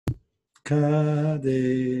Kadesh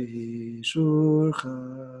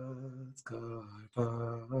Urchatz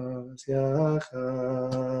Karpas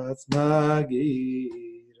Yachatz Magir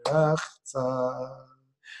Achza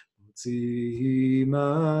Motzi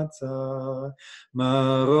Matzah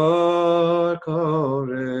Maror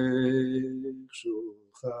Korech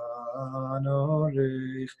Shulchan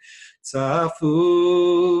Orech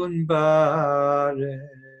Tzafun Barech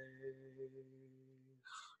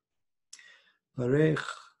Barech,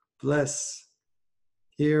 bless.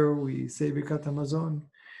 Here we say Birkat Hamazon,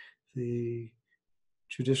 the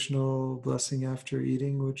traditional blessing after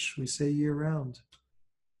eating, which we say year-round.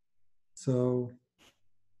 So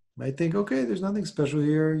you might think, okay, there's nothing special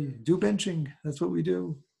here. You do benching. That's what we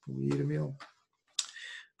do. We eat a meal.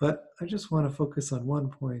 But I just want to focus on one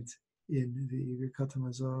point in the Birkat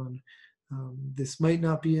Hamazon. This might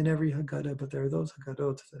not be in every Haggadah, but there are those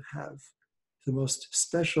Haggadot that have the most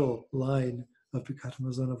special line of Birkat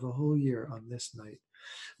Hamazon of the whole year on this night.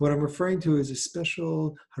 What I'm referring to is a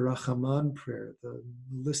special Harachaman prayer, the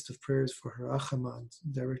list of prayers for Harachaman,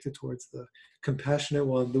 directed towards the compassionate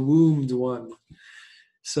one, the wombed one.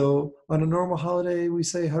 So on a normal holiday, we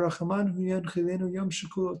say Harachaman Hu Yanchilenu Yom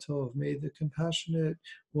Shekulo Tov. May the compassionate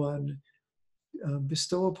one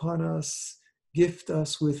bestow upon us, gift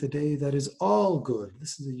us with a day that is all good.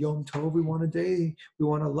 This is a Yom Tov. We want a day, we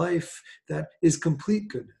want a life that is complete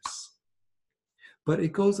goodness. But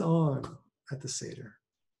it goes on at the Seder.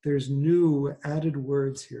 There's new added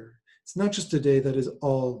words here. It's not just a day that is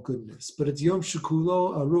all goodness, but it's Yom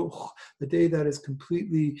Shekulo Aruch, a day that is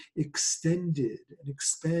completely extended and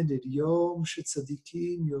expanded. Yom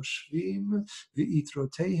Shetzadikim Yoshvim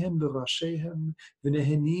V'itrotehem B'Rashehem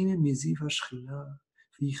V'Nehenim Miziv HaShechina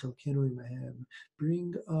V'Yichalkenu Imahem.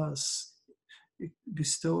 Bring us,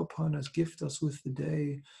 bestow upon us, gift us with the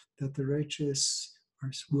day that the righteous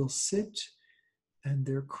will sit and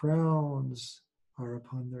their crowns are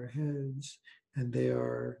upon their heads, and they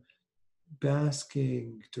are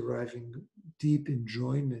basking, deriving deep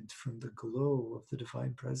enjoyment from the glow of the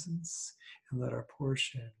divine presence, and let our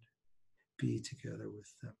portion be together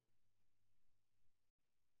with them.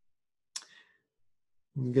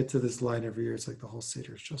 When we get to this line every year, it's like the whole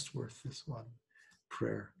Seder is just worth this one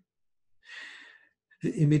prayer.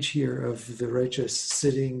 The image here of the righteous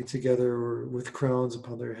sitting together with crowns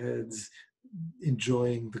upon their heads,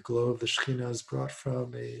 enjoying the glow of the Shekhinah, is brought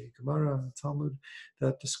from a Gemara, a Talmud,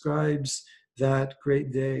 that describes that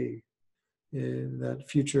great day, in that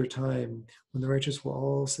future time, when the righteous will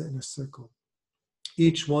all sit in a circle,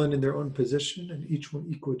 each one in their own position and each one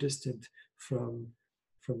equidistant from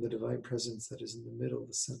the divine presence that is in the middle,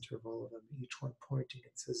 the center of all of them, each one pointing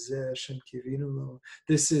and says, Zeh Shem Kivinu Lo.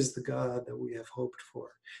 This is the God that we have hoped for.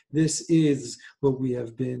 This is what we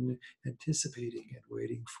have been anticipating and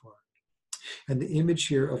waiting for. And the image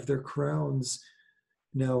here of their crowns,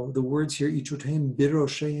 now the words here, Ichoteim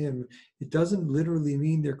Birosheim, it doesn't literally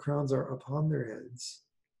mean their crowns are upon their heads.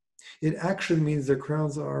 It actually means their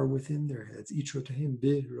crowns are within their heads. Ichoteim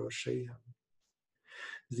Birosheim.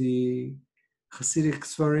 The Hasidic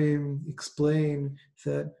Svarim explain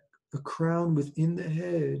that a crown within the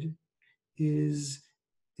head is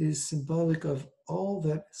symbolic of all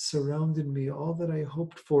that surrounded me, all that I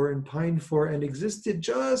hoped for and pined for and existed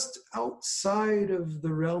just outside of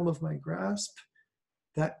the realm of my grasp.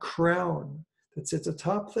 That crown that sits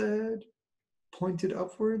atop the head, pointed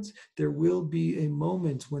upwards, there will be a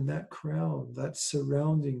moment when that crown, that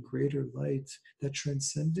surrounding greater light, that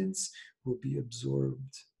transcendence will be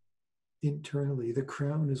absorbed internally. The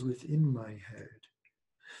crown is within my head.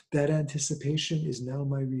 That anticipation is now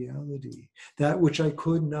my reality. That which I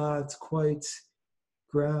could not quite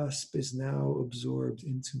grasp is now absorbed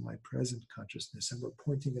into my present consciousness. And we're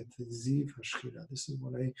pointing at the Ziv HaShechina. This is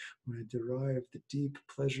when I derive the deep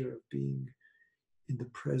pleasure of being in the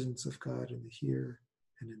presence of God in the here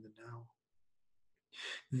and in the now.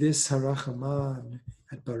 This Harachaman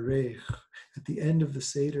at Barech, at the end of the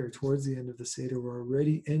Seder, towards the end of the Seder, we're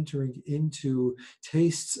already entering into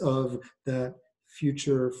tastes of that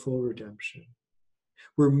future full redemption.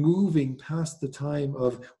 We're moving past the time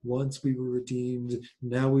of once we were redeemed,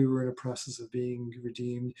 now we were in a process of being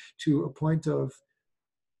redeemed, to a point of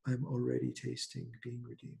I'm already tasting being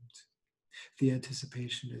redeemed. The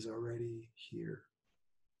anticipation is already here.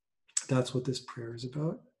 That's what this prayer is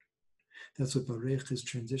about. That's what Barech is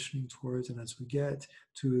transitioning towards. And as we get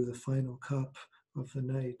to the final cup of the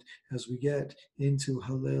night, as we get into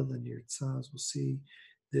Hallel and Yirtzah, we'll see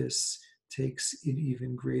this takes an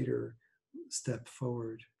even greater step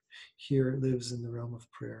forward. Here it lives in the realm of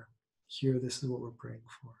prayer. Here, this is what we're praying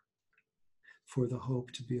for the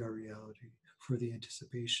hope to be our reality, for the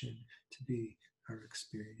anticipation to be our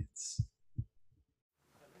experience.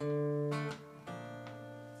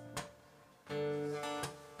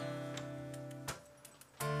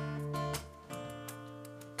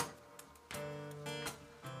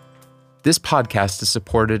 This podcast is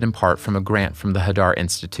supported in part from a grant from the Hadar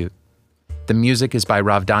Institute. The music is by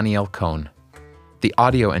Rav Daniel Cohn. The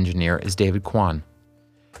audio engineer is David Kwan.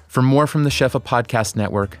 For more from the Shefa Podcast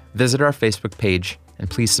Network, visit our Facebook page and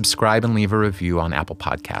please subscribe and leave a review on Apple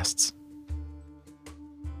Podcasts.